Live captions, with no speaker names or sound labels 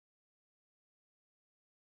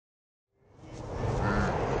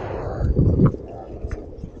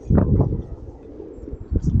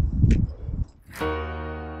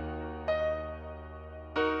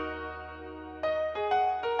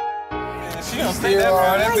You still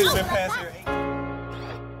that bitch been past here.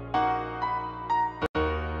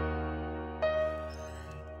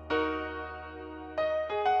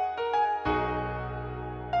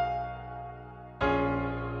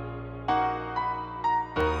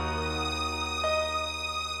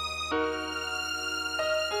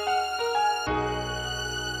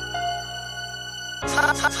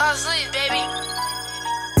 Hustleboy, baby.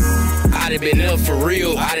 I'd have been up for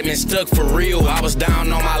real, I'd have been stuck for real. I was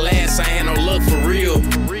down on my last, I ain't no luck for real.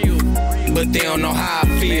 But they don't know how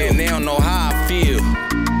I feel, they don't know how I feel.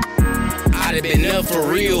 I'd have been up for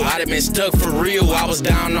real, I'd have been stuck for real. I was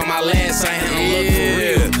down on my last, I ain't no luck for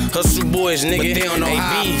real. Hustle boys, nigga, but they don't know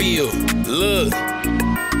how I feel. Look.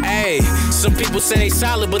 Hey, some people say they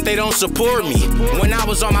solid, but they don't support me. When I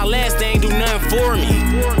was on my last, they ain't do nothing for me.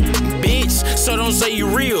 Bitch, so don't say you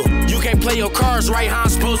real. You can't play your cards right how I'm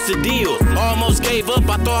supposed to deal. Almost gave up,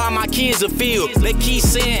 I thought how my kids would feel. They keep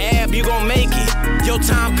saying, Ab, you gon' make it. Your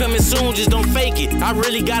time coming soon, just don't fake it. I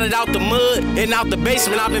really got it out the mud and out the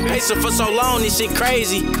basement. I've been pacing for so long, this shit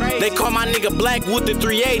crazy. They call my nigga Black with the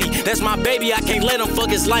 380. That's my baby, I can't let him fuck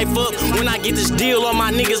his life up. When I get this deal, all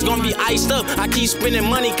my niggas gon' be iced up. I keep spending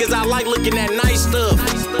money cause I like looking at nice stuff.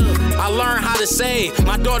 I learned how to save.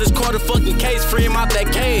 My daughter's caught a fucking case, free him out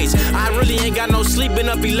that cage. I really ain't got no sleep, been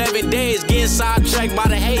up 11 days, getting sidetracked by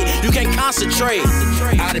the hate. You can't concentrate.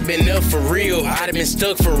 I'd have been up for real, I'd have been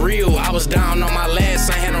stuck for real. I was down on my last,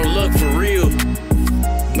 I had no luck for real.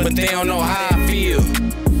 But they don't know how I feel.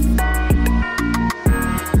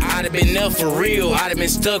 I'd have been up for real, I'd have been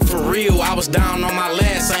stuck for real. I was down on my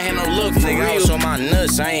last, I had no luck for real. I was on my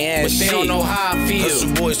nuts, I ain't ass shit. But they don't know how I feel.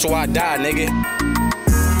 Hustle boys till I die, nigga.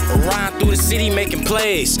 Riding through the city making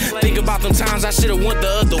plays. Think about them times I should've went the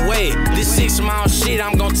other way. This 6 mile shit,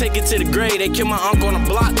 I'm gon' take it to the grave. They killed my uncle on the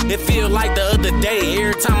block, it feel like the other day.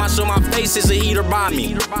 Every time I show my face, it's a heater by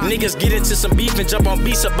me. Niggas get into some beef and jump on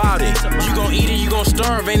beats about it. You gon' eat it, you gon'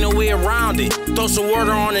 starve, ain't no way around it. Throw some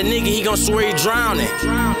water on a nigga, he gon' swear he drowning.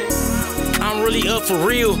 I'm really up for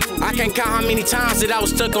real. I can't count how many times that I was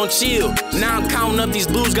stuck on chill. Now I'm counting up these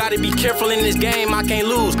blues. Gotta be careful in this game, I can't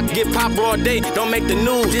lose. Get pop all day, don't make the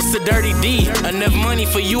news. This the dirty D, enough money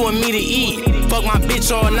for you and me to eat. Fuck my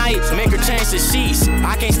bitch all night, make her change the sheets.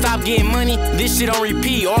 I can't stop getting money, this shit on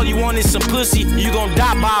repeat. All you want is some pussy, you gon'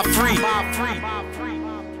 die by free.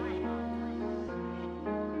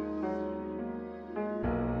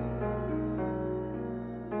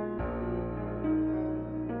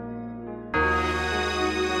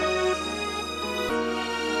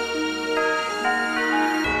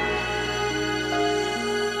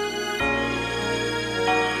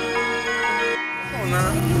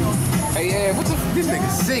 Hey, yeah, what the f? This nigga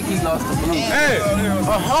sick, he lost the blue. Hey,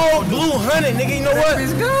 a whole blue 100, nigga, you know what?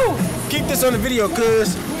 Let's go. Keep this on the video,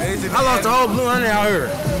 cuz I lost a whole blue 100 out here.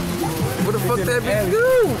 What the fuck that bitch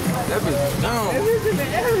do? That bitch gone. That bitch in the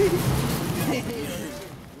alley.